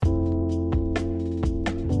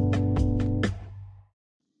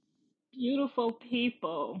beautiful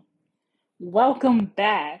people. Welcome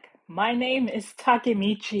back. My name is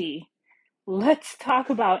Takemichi. Let's talk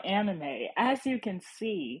about anime. As you can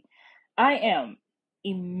see, I am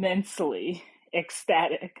immensely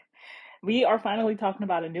ecstatic. We are finally talking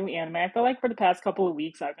about a new anime. I feel like for the past couple of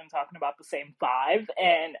weeks, I've been talking about the same five.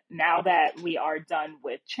 And now that we are done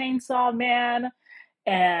with Chainsaw Man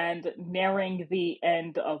and nearing the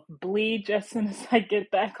end of Bleach, as soon as I get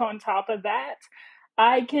back on top of that,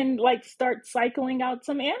 I can like start cycling out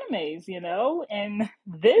some animes. And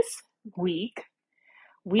this week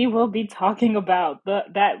we will be talking about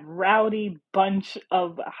that rowdy bunch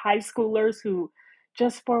of high schoolers who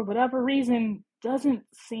just for whatever reason doesn't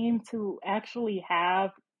seem to actually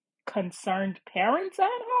have concerned parents at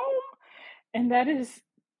home, and that is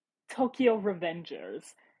Tokyo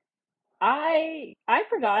Revengers. I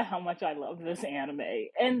forgot how much I love this anime,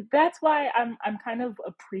 and that's why I'm kind of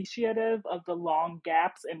appreciative of the long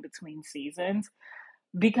gaps in between seasons,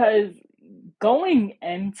 because going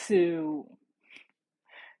into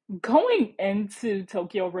going into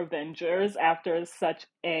Tokyo Revengers after such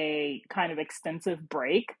a kind of extensive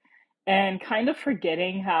break and kind of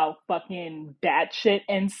forgetting how fucking batshit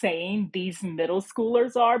insane these middle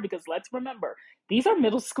schoolers are, because let's remember, these are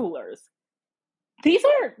middle schoolers. These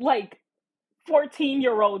are like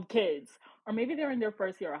 14-year-old kids, or maybe they're in their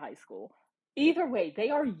first year of high school. Either way, they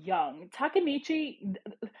are young. Takemichi,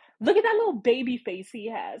 look at that little baby face he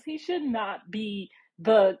has. He should not be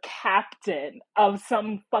the captain of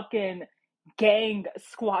some fucking gang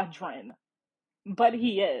squadron, but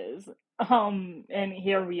he is. And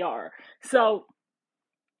here we are. So,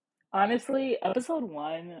 honestly, episode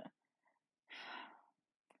one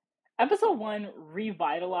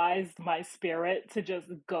revitalized my spirit to just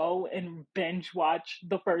go and binge watch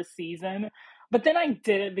the first season. But then I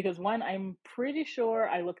did it because one, I'm pretty sure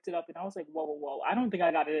I looked it up and I was like, whoa, whoa, whoa, I don't think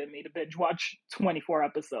I got it in me to binge watch 24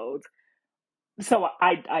 episodes. So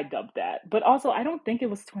I dubbed that. But also, I don't think it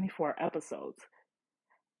was 24 episodes.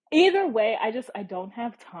 Either way, I don't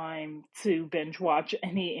have time to binge watch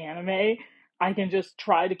any anime. I can just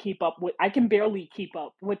try to keep up with, I can barely keep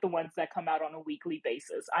up with the ones that come out on a weekly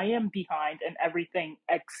basis. I am behind in everything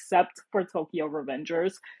except for Tokyo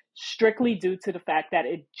Revengers, strictly due to the fact that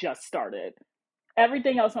it just started.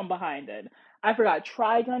 Everything else I'm behind in. I forgot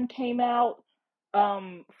Trigun came out.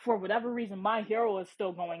 For whatever reason, My Hero is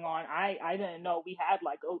still going on. I didn't know we had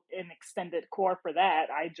like an extended core for that.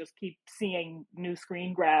 I just keep seeing new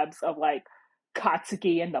screen grabs of like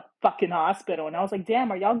Katsuki in the fucking hospital, and I was like,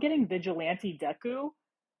 damn, are y'all getting Vigilante Deku?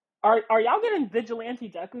 Are y'all getting Vigilante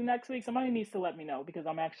Deku next week? Somebody needs to let me know, because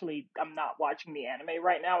I'm not watching the anime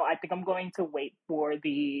right now. I think I'm going to wait for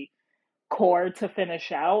the core to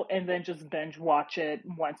finish out and then just binge watch it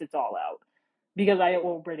once it's all out, because I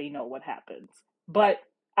already know what happens. But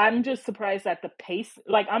I'm just surprised at the pace.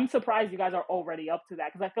 Like, I'm surprised you guys are already up to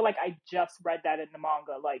that, because I feel like I just read that in the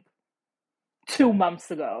manga like 2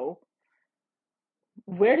 months ago.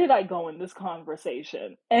 Where did I go in this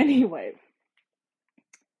conversation? Anyway,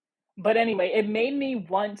 it made me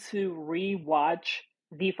want to rewatch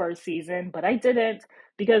the first season, but I didn't,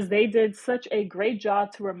 because they did such a great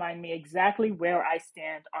job to remind me exactly where I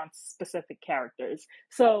stand on specific characters.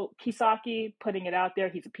 So, Kisaki, putting it out there,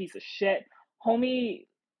 he's a piece of shit. Homie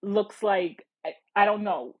looks like, I don't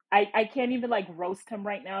know. I can't even like roast him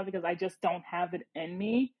right now because I just don't have it in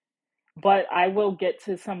me, but I will get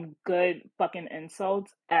to some good fucking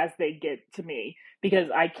insults as they get to me,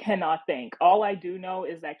 because I cannot think. All I do know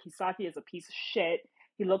is that Kisaki is a piece of shit.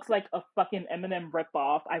 He looks like a fucking Eminem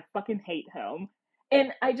ripoff. I fucking hate him.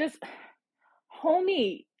 And I just,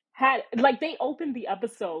 homie had, like, they opened the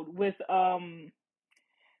episode with homie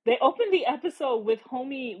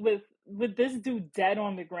with this dude dead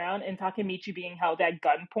on the ground and Takemichi being held at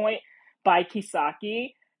gunpoint by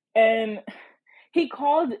Kisaki. And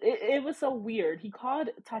it was so weird. He called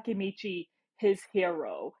Takemichi his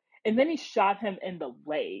hero, and then he shot him in the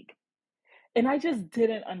leg. And I just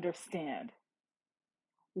didn't understand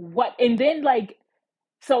what. And then, like,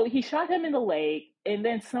 so he shot him in the leg, and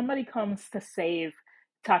then somebody comes to save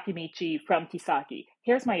Takemichi from Kisaki.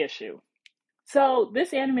 Here's my issue. So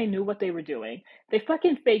this anime knew what they were doing. They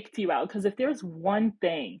fucking faked you out, because if there's one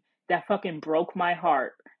thing that fucking broke my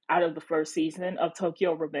heart out of the first season of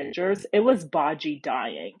Tokyo Revengers, it was Baji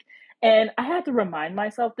dying. And I had to remind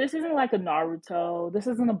myself, this isn't like a Naruto, this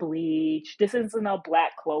isn't a Bleach, this isn't a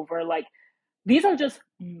Black Clover. Like, these are just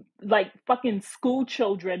like fucking school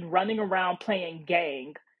children running around playing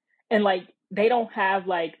gang. And like, they don't have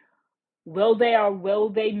like, will they or will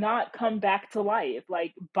they not come back to life?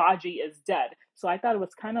 Like, Baji is dead. So I thought it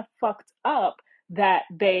was kind of fucked up that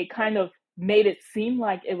they kind of made it seem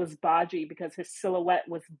like it was Baji because his silhouette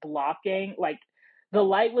was blocking, like the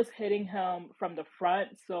light was hitting him from the front,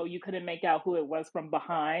 so you couldn't make out who it was from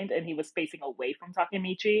behind, and he was facing away from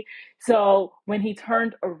Takemichi. So when he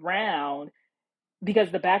turned around, because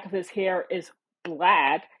the back of his hair is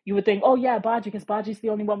black, you would think, oh yeah, Baji, because Baji's the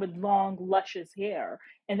only one with long, luscious hair.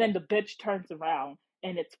 And then the bitch turns around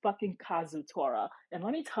and it's fucking Kazutora. And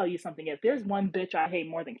let me tell you something, if there's one bitch I hate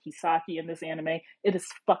more than Kisaki in this anime, it is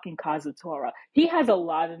fucking Kazutora. He has a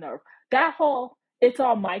lot of nerve. That whole it's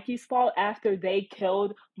all Mikey's fault after they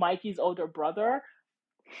killed Mikey's older brother.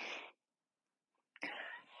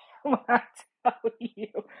 When I tell you,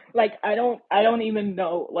 like I don't even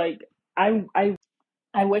know. Like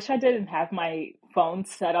I wish I didn't have my phone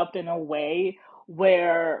set up in a way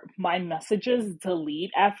where my messages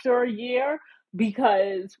delete after a year,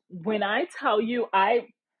 because when I tell you I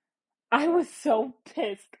was so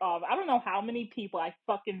pissed off. I don't know how many people I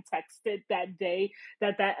fucking texted that day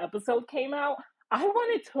that that episode came out. I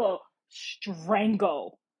wanted to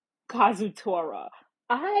strangle Kazutora.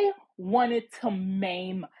 I wanted to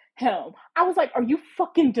maim him. I was like, are you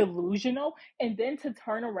fucking delusional? And then to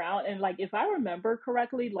turn around and, like, if I remember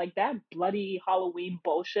correctly, like that bloody Halloween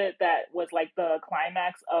bullshit that was like the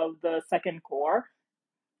climax of the second core,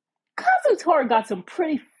 Kazutora got some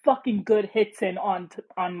pretty fucking good hits in on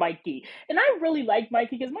Mikey, and I really like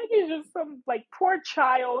Mikey because Mikey is just some like poor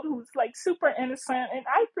child who's like super innocent, and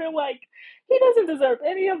I feel like he doesn't deserve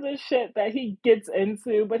any of this shit that he gets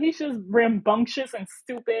into, but he's just rambunctious and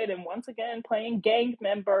stupid, and once again playing gang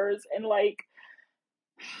members, and like,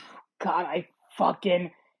 God, I fucking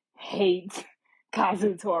hate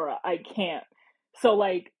Kazutora. I can't. So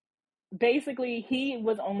like basically he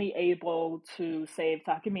was only able to save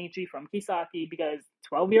Takemichi from Kisaki because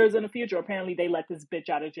 12 years in the future, apparently they let this bitch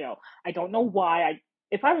out of jail. I don't know why.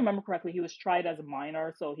 If I remember correctly, he was tried as a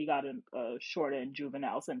minor, so he got a shortened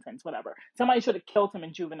juvenile sentence, whatever. Somebody should have killed him in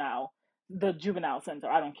the juvenile center.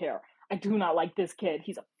 I don't care. I do not like this kid.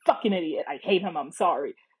 He's a fucking idiot. I hate him. I'm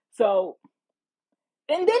sorry. So,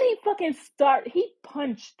 and then he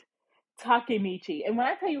punched Takemichi. And when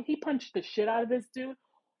I tell you he punched the shit out of this dude,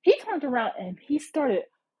 he turned around and he started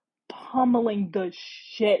pummeling the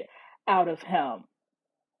shit out of him.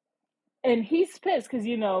 And he's pissed because,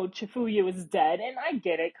 Chifuyu is dead. And I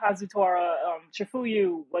get it. Kazutora,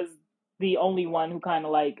 Chifuyu was the only one who kind of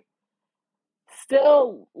like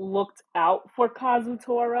still looked out for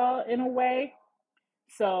Kazutora in a way.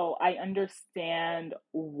 So I understand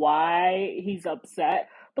why he's upset.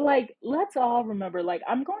 But like, let's all remember, like,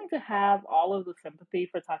 I'm going to have all of the sympathy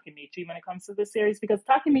for Takemichi when it comes to this series because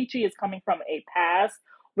Takemichi is coming from a past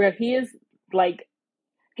where he is like,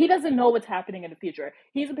 he doesn't know what's happening in the future.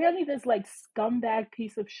 He's apparently this like scumbag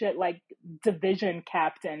piece of shit, like division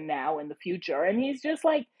captain now in the future. And he's just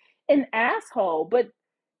like an asshole. But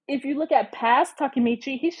if you look at past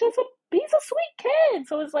Takemichi, he's a sweet kid.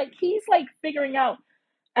 So it's like he's like figuring out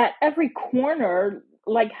at every corner,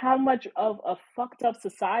 like how much of a fucked up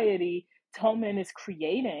society Toman is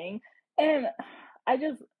creating. And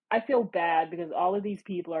I feel bad because all of these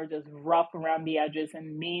people are just rough around the edges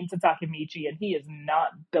and mean to Takemichi, and he is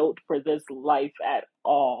not built for this life at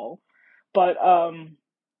all. But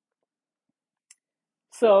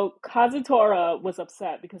so Kazutora was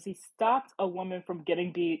upset because he stopped a woman from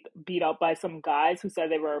getting beat up by some guys who said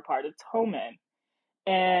they were a part of Toman.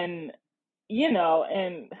 And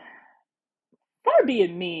and far be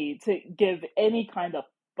it me to give any kind of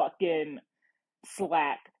fucking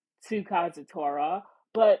slack to Kazutora,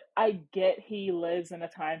 but I get he lives in a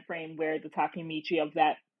time frame where the Takemichi of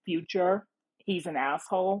that future, he's an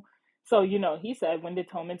asshole. So, he said, when did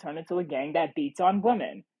Toman turn into a gang that beats on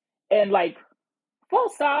women? And like, full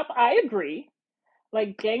stop, I agree.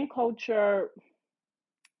 Like, gang culture,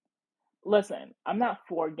 listen, I'm not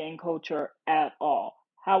for gang culture at all.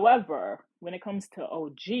 However, when it comes to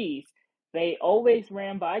OGs, they always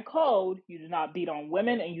ran by code. You do not beat on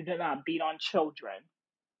women and you do not beat on children.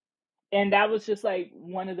 And that was just like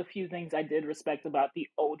one of the few things I did respect about the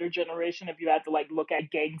older generation. If you had to like look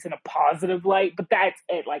at gangs in a positive light, but that's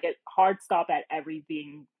it. Like a hard stop at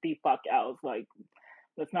everything the fuck else. Like,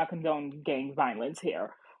 let's not condone gang violence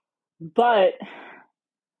here. But,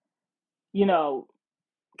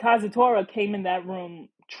 Kazutora came in that room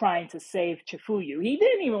trying to save Chifuyu. He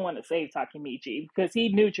didn't even want to save Takemichi because he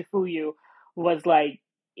knew Chifuyu was like,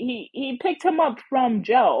 he picked him up from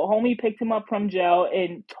jail. Homie picked him up from jail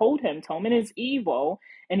and told him Toman is evil,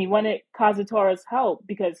 and he wanted Kazutora's help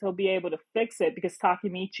because he'll be able to fix it because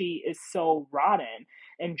Takemichi is so rotten.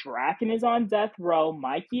 And Draken is on death row.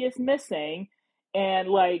 Mikey is missing. And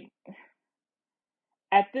like,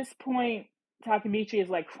 at this point, Takemichi is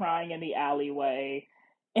like crying in the alleyway,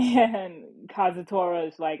 and Kazutora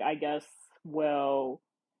is like, I guess we'll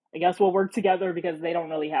work together because they don't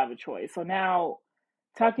really have a choice. So now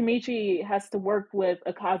Takemichi has to work with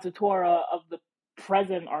a Kazutora of the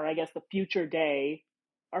present, or I guess the future day,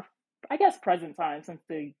 or I guess present time, since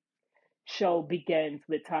the show begins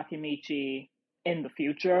with Takemichi in the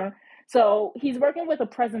future. So he's working with a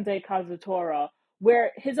present day Kazutora,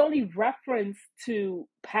 where his only reference to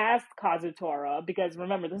past Kazutora, because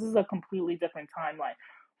remember, this is a completely different timeline.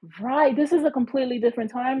 Right, this is a completely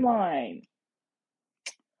different timeline.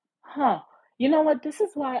 Huh. You know what? This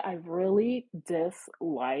is why I really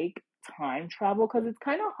dislike time travel, because it's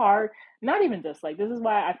kind of hard. Not even dislike. This is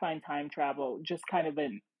why I find time travel just kind of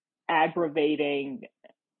an aggravating,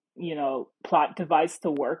 plot device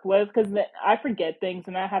to work with, because I forget things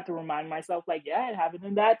and I have to remind myself, like, yeah, it happened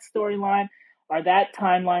in that storyline or that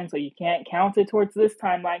timeline, so you can't count it towards this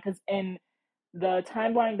timeline. Because in the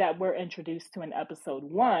timeline that we're introduced to in episode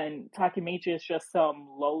one, Takemichi is just some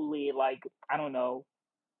lowly, like, I don't know,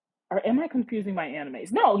 or am I confusing my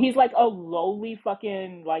animes? No, he's like a lowly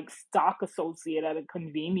fucking like stock associate at a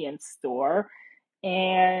convenience store,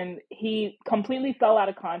 and he completely fell out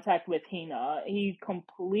of contact with Hina. He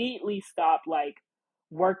completely stopped like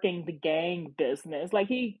working the gang business. Like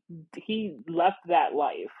he left that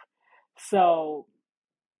life. So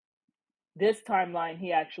this timeline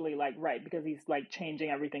he actually like, right, because he's like changing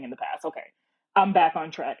everything in the past. Okay. I'm back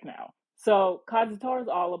on track now. So Kazutora is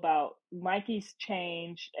all about Mikey's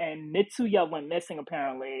change, and Mitsuya went missing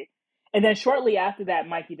apparently. And then shortly after that,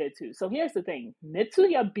 Mikey did too. So here's the thing: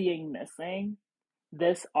 Mitsuya being missing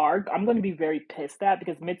this arc, I'm going to be very pissed at,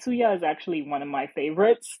 because Mitsuya is actually one of my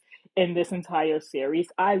favorites in this entire series.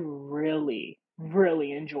 I really,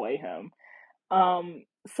 really enjoy him.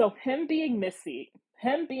 So him being missing,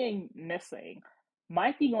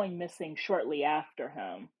 Mikey going missing shortly after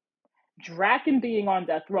him, Draken being on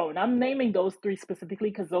death row, and I'm naming those three specifically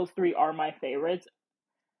because those three are my favorites.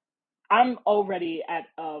 I'm already at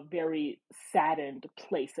a very saddened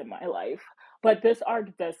place in my life. But this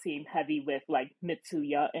arc does seem heavy with like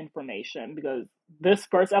Mitsuya information, because this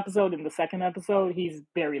first episode and the second episode, he's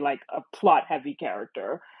very like a plot heavy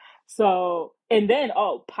character. So, and then,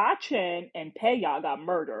 oh, Pachin and Peiya got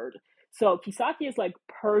murdered. So Kisaki is like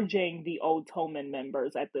purging the old Toman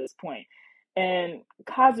members at this point. And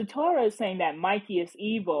Kazutora is saying that Mikey is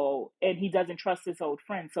evil and he doesn't trust his old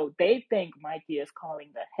friend. So they think Mikey is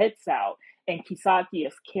calling the hits out and Kisaki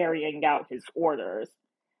is carrying out his orders.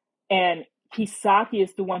 And Kisaki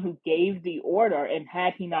is the one who gave the order and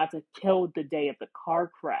had Hinata killed the day of the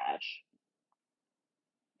car crash.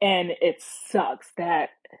 And it sucks. That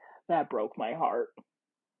broke my heart.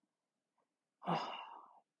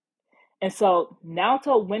 And so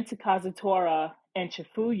Naoto went to Kazutora and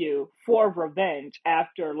Chifuyu for revenge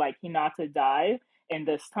after like Hinata died in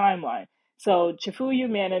this timeline. So Chifuyu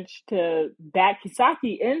managed to back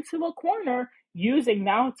Kisaki into a corner using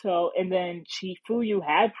Naoto, and then Chifuyu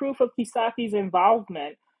had proof of Kisaki's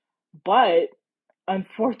involvement, but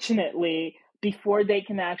unfortunately, before they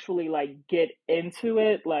can actually like get into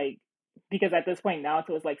it, like, because at this point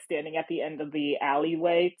Naoto is like standing at the end of the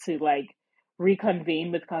alleyway to like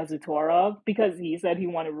reconvene with Kazutora because he said he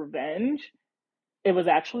wanted revenge. It was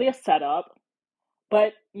actually a setup.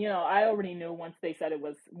 But I already knew once they said it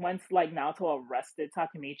was, once like Naoto arrested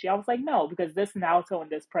Takemichi, I was like, no, because this Naoto in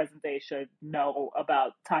this present day should know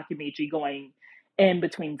about Takemichi going in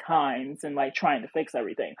between times and like trying to fix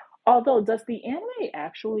everything. Although, does the anime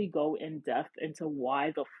actually go in depth into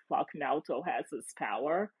why the fuck Naoto has this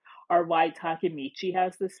power? Or why Takemichi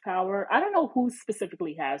has this power? I don't know who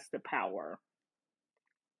specifically has the power.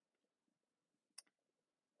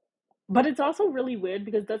 But it's also really weird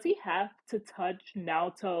because does he have to touch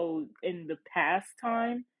Naoto in the past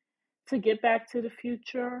time to get back to the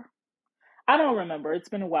future? I don't remember. It's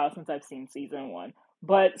been a while since I've seen season one.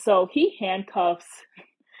 But so he handcuffs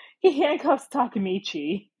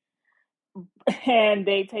Takemichi, and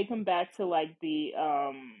they take him back to like the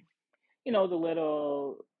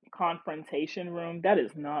little confrontation room. That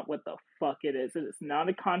is not what the fuck it is. It is not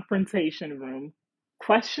a confrontation room.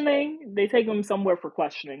 Questioning? They take him somewhere for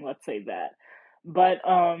questioning, let's say that. But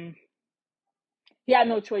he had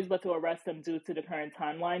no choice but to arrest him due to the current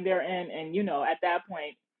timeline they're in. And at that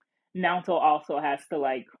point, Naoto also has to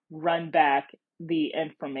like run back the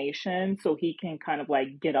information so he can kind of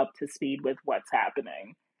like get up to speed with what's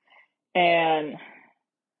happening. And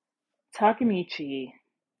Takemichi,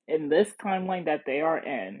 in this timeline that they are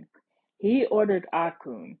in, he ordered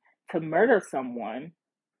Akun to murder someone,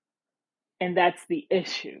 and that's the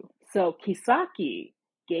issue. So Kisaki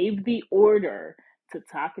gave the order to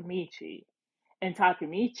Takemichi, And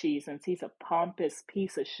Takemichi, since he's a pompous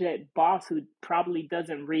piece of shit boss who probably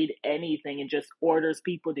doesn't read anything and just orders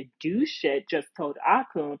people to do shit, just told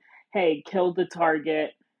Akun, hey, kill the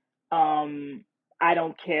target. Um, I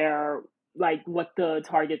don't care like what the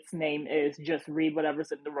target's name is, just read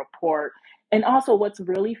whatever's in the report. And also what's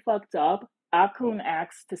really fucked up, Akun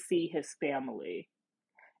asked to see his family.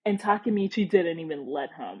 And Takemichi didn't even let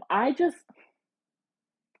him. I'm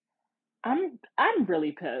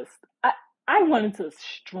really pissed. I wanted to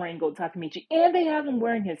strangle Takemichi, and they have him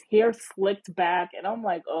wearing his hair slicked back, and I'm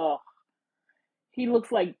like, oh, he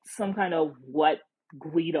looks like some kind of what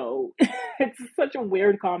Guido. It's such a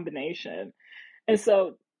weird combination. And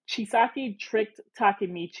so Chisaki tricked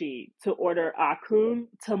Takemichi to order Akun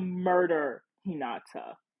to murder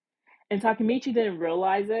Hinata. And Takemichi didn't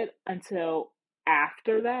realize it until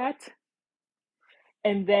after that.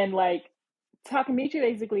 And then like Takemichi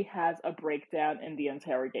basically has a breakdown in the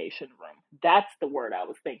interrogation room. That's the word I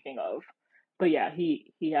was thinking of. But yeah,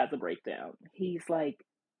 he has a breakdown. He's like,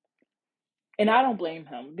 and I don't blame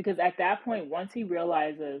him because at that point, once he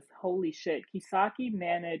realizes, holy shit, Kisaki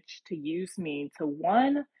managed to use me to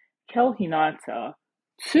one, kill Hinata,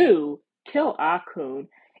 two, kill Akun,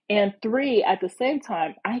 and three, at the same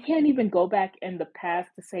time, I can't even go back in the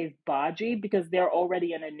past to save Baji because they're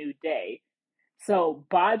already in a new day. So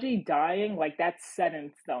Baji dying, like that's set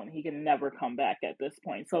in stone. He can never come back at this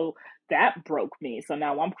point. So that broke me. So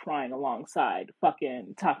now I'm crying alongside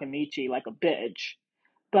fucking Takemichi like a bitch.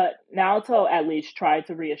 But Naoto at least tried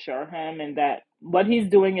to reassure him and that what he's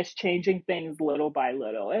doing is changing things little by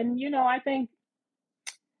little. And I think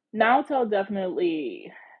Naoto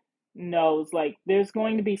definitely knows like there's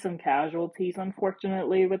going to be some casualties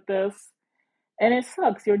unfortunately with this. And it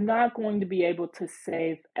sucks. You're not going to be able to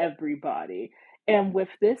save everybody. And with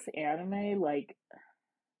this anime, like,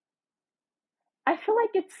 I feel like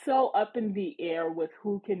it's so up in the air with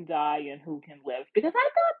who can die and who can live. Because I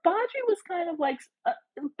thought Baji was kind of like,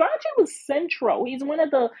 Baji was central. He's one of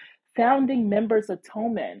the founding members of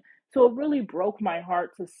Tomen. So it really broke my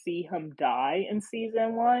heart to see him die in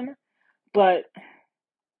season one. But,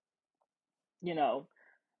 you know,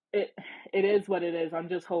 it it is what it is. I'm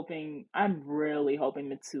really hoping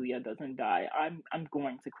Mitsuya doesn't die. I'm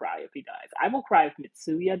going to cry if he dies. I will cry if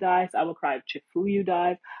Mitsuya dies. I will cry if Chifuyu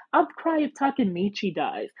dies. I'll cry if Takemichi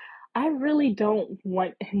dies. I really don't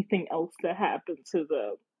want anything else to happen to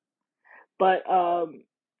them. But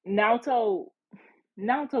Naoto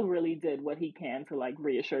Naoto really did what he can to like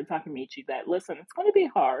reassure Takemichi that listen, it's going to be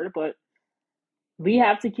hard, but we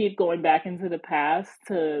have to keep going back into the past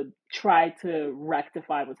to try to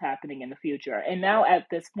rectify what's happening in the future. And now at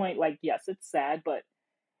this point, like, yes, it's sad, but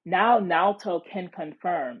now Naoto can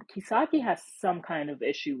confirm Kisaki has some kind of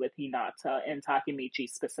issue with Hinata and Takemichi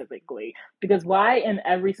specifically. Because why in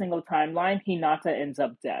every single timeline Hinata ends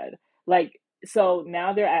up dead? Like, so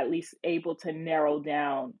now they're at least able to narrow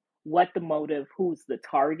down what the motive, who's the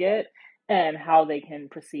target, and how they can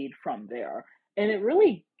proceed from there. And it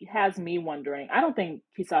really has me wondering. I don't think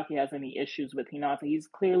Kisaki has any issues with Hinata. He's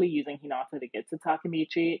clearly using Hinata to get to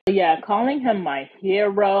Takemichi. But yeah, calling him my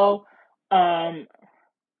hero, um,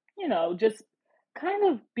 just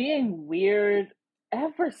kind of being weird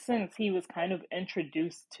ever since he was kind of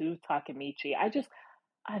introduced to Takemichi. I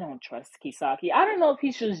don't trust Kisaki. I don't know if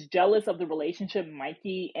he's just jealous of the relationship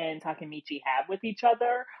Mikey and Takemichi have with each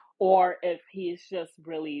other, or if he's just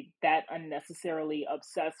really that unnecessarily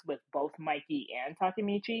obsessed with both Mikey and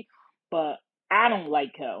Takemichi. But I don't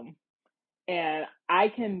like him. And I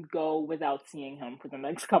can go without seeing him for the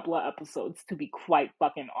next couple of episodes, to be quite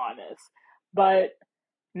fucking honest. But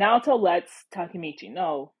Naoto lets Takemichi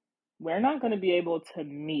know we're not going to be able to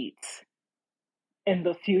meet in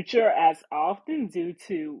the future as often due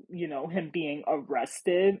to, him being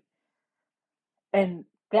arrested. And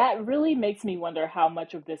that really makes me wonder how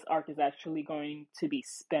much of this arc is actually going to be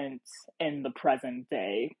spent in the present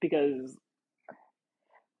day because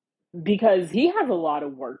he has a lot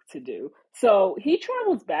of work to do. So he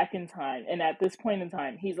travels back in time, and at this point in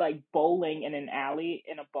time, he's like bowling in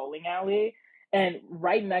a bowling alley, and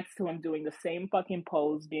right next to him doing the same fucking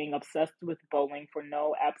pose, being obsessed with bowling for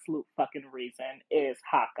no absolute fucking reason, is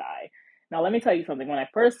Hawkeye. Now, let me tell you something. When I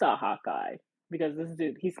first saw Hawkeye, because this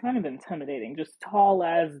dude, he's kind of intimidating, just tall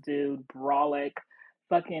ass dude, brolic,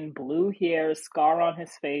 fucking blue hair, scar on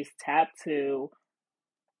his face, tattoo,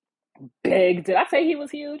 big. Did I say he was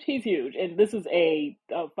huge? He's huge, and this is a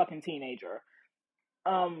fucking teenager.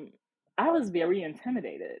 Um, I was very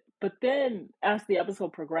intimidated, but then as the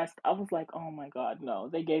episode progressed, I was like, oh my god, no!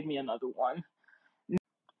 They gave me another one.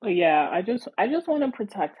 But yeah, I just want to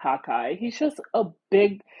protect Hawkeye. He's just a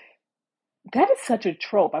big. That is such a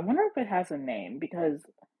trope. I wonder if it has a name because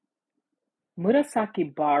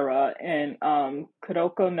Murasaki Bara and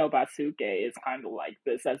Kuroko no Basuke is kind of like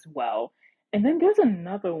this as well. And then there's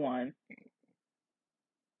another one.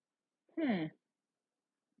 Hmm.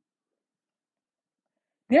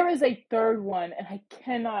 There is a third one, and I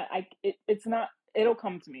cannot. It's not. It'll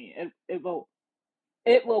come to me. It will.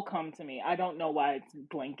 It will come to me. I don't know why it's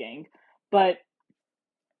blinking, but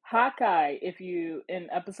Hawkeye. If you in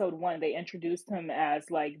episode one, they introduced him as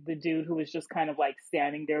like the dude who was just kind of like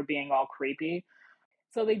standing there being all creepy.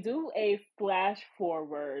 So they do a flash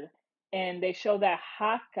forward and they show that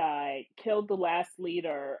Hawkeye killed the last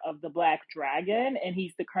leader of the Black Dragon and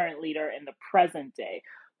he's the current leader in the present day.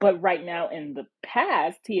 But right now in the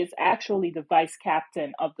past, he is actually the vice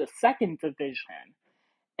captain of the second division.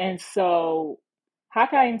 And so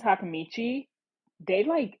Hawkeye and Takamichi, they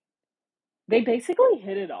like they basically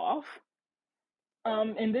hit it off.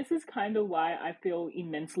 And this is kind of why I feel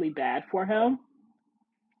immensely bad for him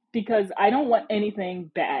because I don't want anything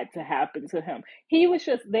bad to happen to him. They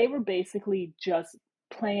were basically just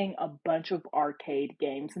playing a bunch of arcade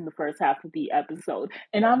games in the first half of the episode,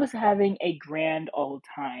 and I was having a grand old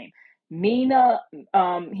time. Hinata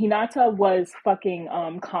was fucking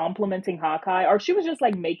complimenting Hawkeye, or she was just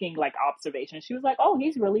like making like observations. She was like, "Oh,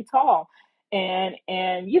 he's really tall, and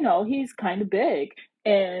you know he's kind of big."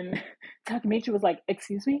 And Takamichi was like,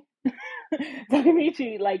 "Excuse me."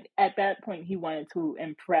 Takamichi, like at that point, um, he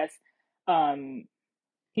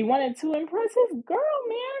wanted to impress his girl,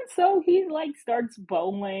 man. So he like starts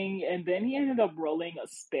bowling, and then he ended up rolling a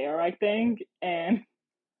spare, I think, and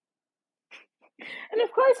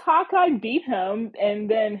of course Hawkeye beat him, and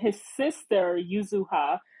then his sister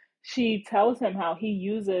Yuzuha, she tells him how he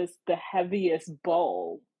uses the heaviest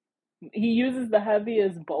bowling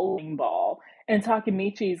ball. And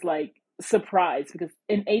Takamichi's like surprised because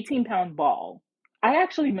an 18-pound ball. I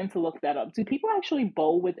actually meant to look that up. Do people actually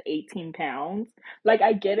bowl with 18 pounds? Like,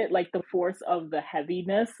 I get it, like, the force of the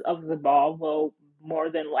heaviness of the ball will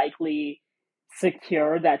more than likely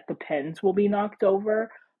secure that the pins will be knocked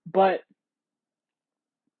over. But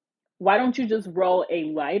why don't you just roll a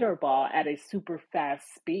lighter ball at a super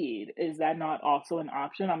fast speed? Is that not also an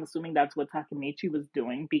option? I'm assuming that's what Takamichi was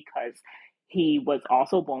doing because he was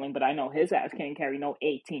also bowling, but I know his ass can't carry no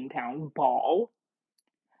 18-pound ball.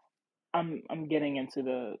 I'm getting into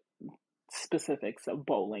the specifics of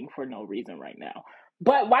bowling for no reason right now.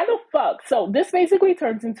 But why the fuck? So this basically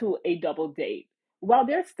turns into a double date. While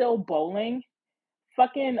they're still bowling,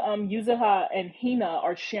 fucking Yuzuha and Hina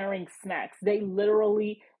are sharing snacks. They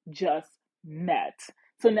literally just met.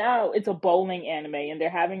 So now it's a bowling anime and they're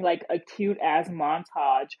having like a cute ass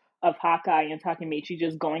montage of Hawkeye and Takamichi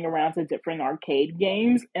just going around to different arcade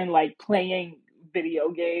games and like playing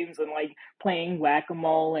video games and like playing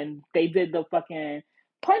whack-a-mole, and they did the fucking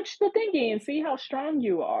punch the thingy and see how strong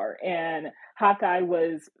you are. And Hawkeye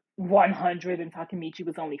was 100 and Takamichi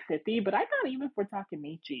was only 50, but I thought even for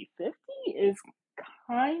Takamichi, 50 is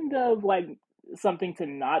kind of like something to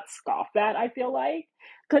not scoff at, I feel like,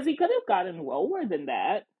 because he could have gotten lower than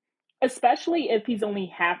that, especially if he's only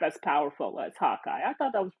half as powerful as Hawkeye. I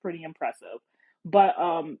thought that was pretty impressive. But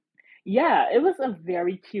yeah, it was a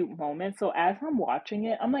very cute moment. So as I'm watching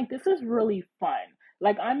it, I'm like, this is really fun.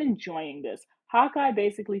 Like, I'm enjoying this. Hawkeye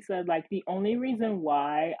basically said, like, the only reason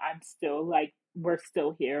why we're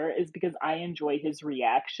still here is because I enjoy his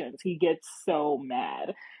reactions. He gets so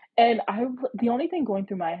mad. And the only thing going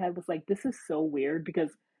through my head was like, this is so weird because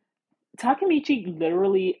Takamichi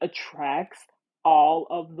literally attracts all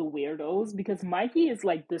of the weirdos because Mikey is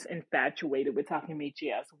like this infatuated with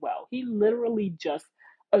Takamichi as well. He literally just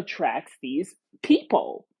attracts these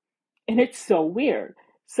people, and it's so weird.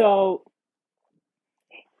 So,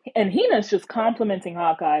 and Hina's just complimenting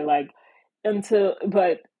Hawkeye like until,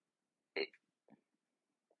 but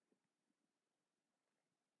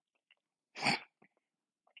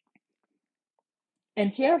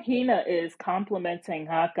and here Hina is complimenting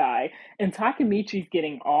Hawkeye, and Takamichi's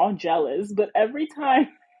getting all jealous. But every time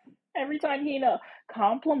Hina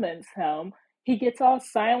compliments him, he gets all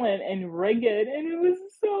silent and rigid, and it was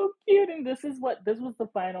so cute. And this was the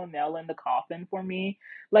final nail in the coffin for me.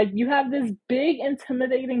 Like, you have this big,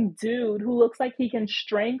 intimidating dude who looks like he can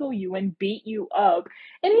strangle you and beat you up,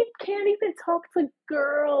 and he can't even talk to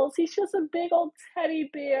girls. He's just a big old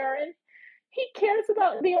teddy bear, and he cares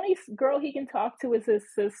about the only girl he can talk to is his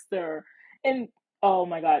sister. And oh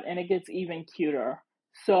my god, and it gets even cuter.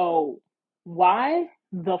 So why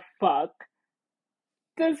the fuck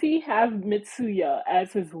does he have Mitsuya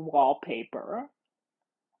as his wallpaper?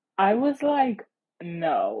 I was like,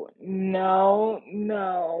 no, no,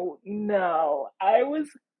 no, no. I was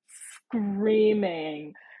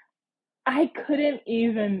screaming. I couldn't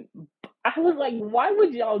even. I was like, why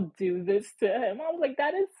would y'all do this to him? I was like,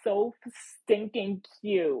 that is so stinking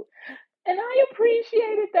cute. And I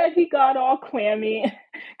appreciated that he got all clammy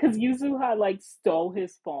because Yuzuha like stole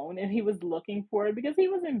his phone and he was looking for it because he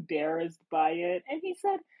was embarrassed by it. And he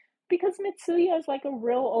said, because Mitsuya is like a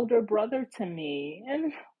real older brother to me.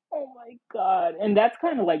 And oh my God. And that's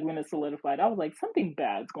kind of like when it solidified. I was like, something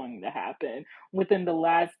bad's going to happen within the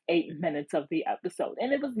last 8 minutes of the episode.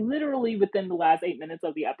 And it was literally within the last 8 minutes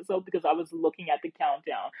of the episode because I was looking at the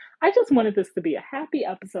countdown. I just wanted this to be a happy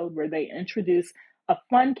episode where they introduce a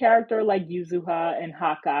fun character like Yuzuha and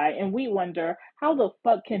Hawkeye, and we wonder how the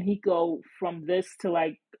fuck can he go from this to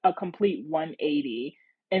like a complete 180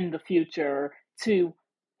 in the future to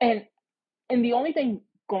and and the only thing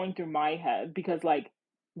going through my head because like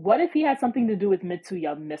what if he had something to do with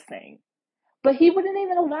Mitsuya missing? But he wouldn't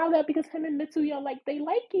even allow that because him and Mitsuya like they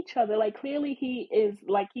like each other. Like clearly he is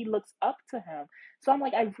like he looks up to him. So I'm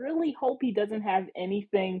like I really hope he doesn't have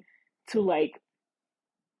anything to like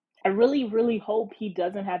I really, really hope he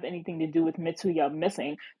doesn't have anything to do with Mitsuya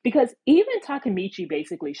missing because even Takemichi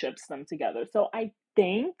basically ships them together. So I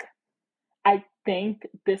think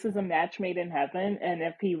this is a match made in heaven, and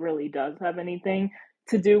if he really does have anything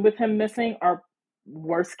to do with him missing, or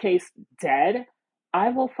worst case, dead, I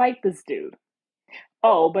will fight this dude.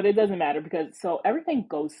 Oh, but it doesn't matter because so everything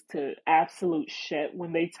goes to absolute shit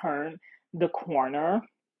when they turn the corner.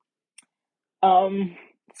 Um,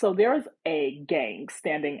 so there's a gang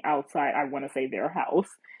standing outside, I want to say their house.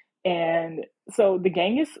 And so the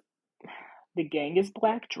gang is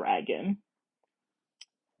Black Dragon.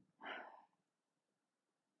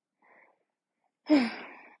 and,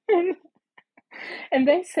 and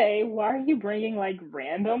they say, "Why are you bringing like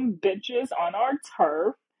random bitches on our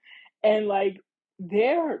turf?" And like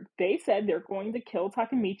they said they're going to kill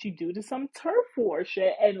Takemichi due to some turf war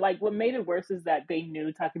shit. And like what made it worse is that they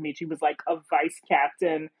knew Takemichi was like a vice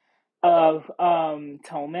captain of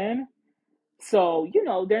Toman. So,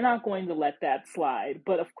 they're not going to let that slide.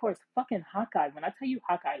 But of course, fucking Hawkeye, when I tell you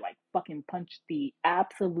Hawkeye like fucking punched the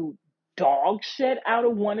absolute dog shit out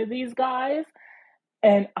of one of these guys,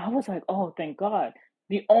 and I was like, oh, thank God.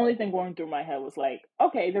 The only thing going through my head was like,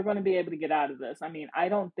 okay, they're going to be able to get out of this. I mean, I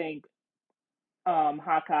don't think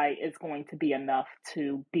Hawkeye is going to be enough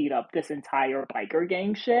to beat up this entire biker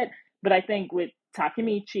gang shit. But I think with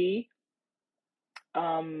Takemichi,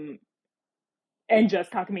 um, and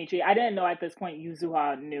just Takemichi. I didn't know at this point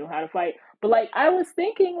Yuzuha knew how to fight, but like I was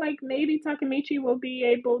thinking, like maybe Takemichi will be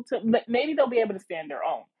able to, maybe they'll be able to stand their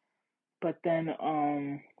own. But then,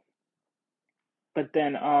 but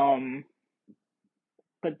then,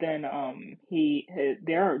 but then,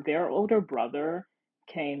 their older brother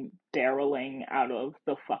came barreling out of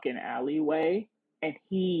the fucking alleyway, and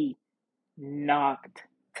he knocked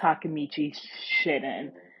Takemichi's shit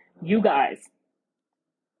in. You guys,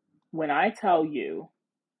 when I tell you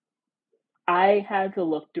I had to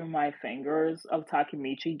look through my fingers of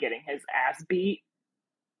Takemichi getting his ass beat.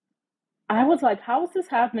 I was like, how is this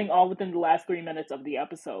happening all within the last 3 minutes of the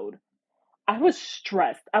episode? I was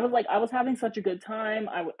stressed. I was like, I was having such a good time.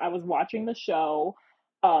 I was watching the show.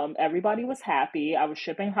 Everybody was happy. I was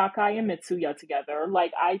shipping Hawkeye and Mitsuya together.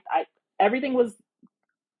 Like, everything was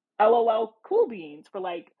LOL cool beans for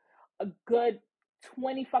like a good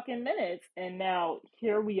 20 fucking minutes. And now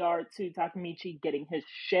here we are to Takemichi getting his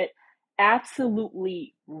shit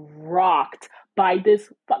absolutely rocked by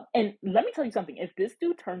this. And let me tell you something, if this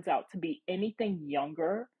dude turns out to be anything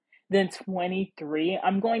younger than 23,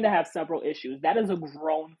 I'm going to have several issues. That is a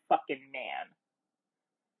grown fucking man.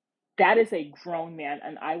 That is a grown man,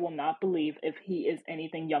 and I will not believe if he is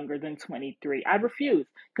anything younger than 23. I refuse,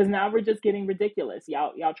 because now we're just getting ridiculous.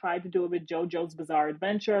 Y'all tried to do it with JoJo's Bizarre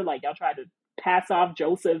Adventure. Like, y'all tried to pass off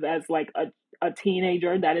Joseph as like a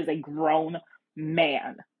teenager. That is a grown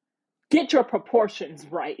man. Get your proportions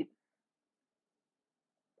right.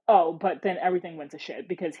 Oh, but then everything went to shit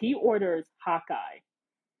because he orders Hawkeye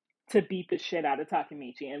to beat the shit out of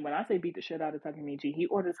Takemichi. And when I say beat the shit out of Takemichi, he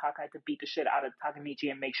orders Hawkeye to beat the shit out of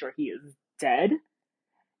Takemichi and make sure he is dead.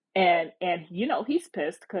 And he's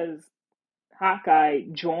pissed because Hawkeye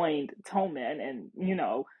joined Toman, and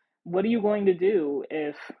what are you going to do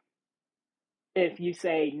if you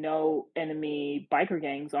say no enemy biker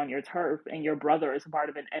gangs on your turf and your brother is a part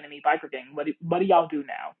of an enemy biker gang? What do y'all do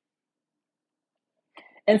now?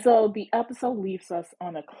 And so the episode leaves us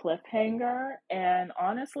on a cliffhanger, and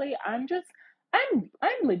honestly, I'm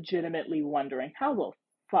legitimately wondering how the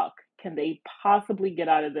fuck can they possibly get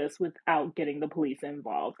out of this without getting the police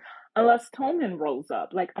involved? Unless Toman rolls up.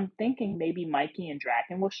 Like, I'm thinking maybe Mikey and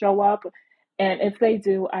Draken will show up And if they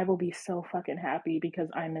do, I will be so fucking happy because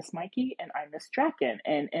I miss Mikey and I miss Draken.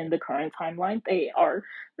 And in the current timeline, they are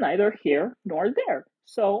neither here nor there.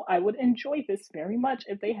 So I would enjoy this very much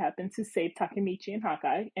if they happen to save Takemichi and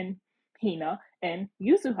Hakai and Hina and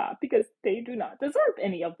Yuzuha, because they do not deserve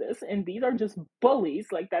any of this. And these are just bullies.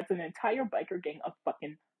 Like, that's an entire biker gang of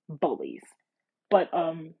fucking bullies. But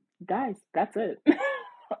guys, that's it.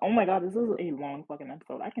 Oh my god, this is a long fucking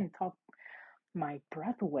episode. I can talk my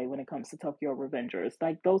breath away when it comes to Tokyo Revengers.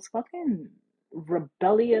 Like, those fucking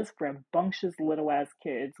rebellious, rambunctious little ass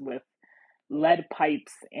kids with lead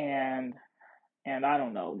pipes and I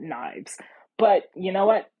don't know, knives. But you know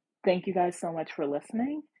what? Thank you guys so much for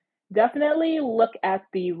listening. Definitely look at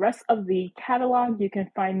the rest of the catalog. You can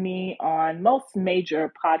find me on most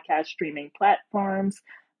major podcast streaming platforms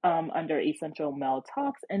under Essential Mel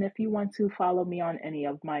Talks. And if you want to follow me on any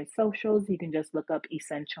of my socials, you can just look up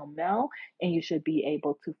Essential Mel and you should be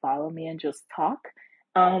able to follow me and just talk.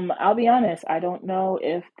 I'll be honest, I don't know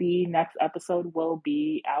if the next episode will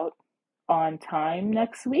be out on time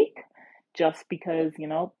next week, just because,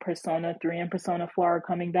 Persona 3 and Persona 4 are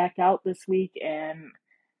coming back out this week. And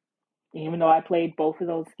even though I played both of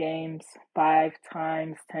those games 5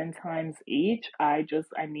 times, 10 times each, I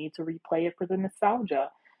need to replay it for the nostalgia.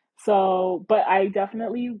 So, but I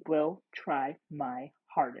definitely will try my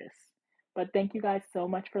hardest. But thank you guys so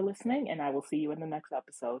much for listening, and I will see you in the next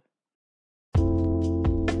episode.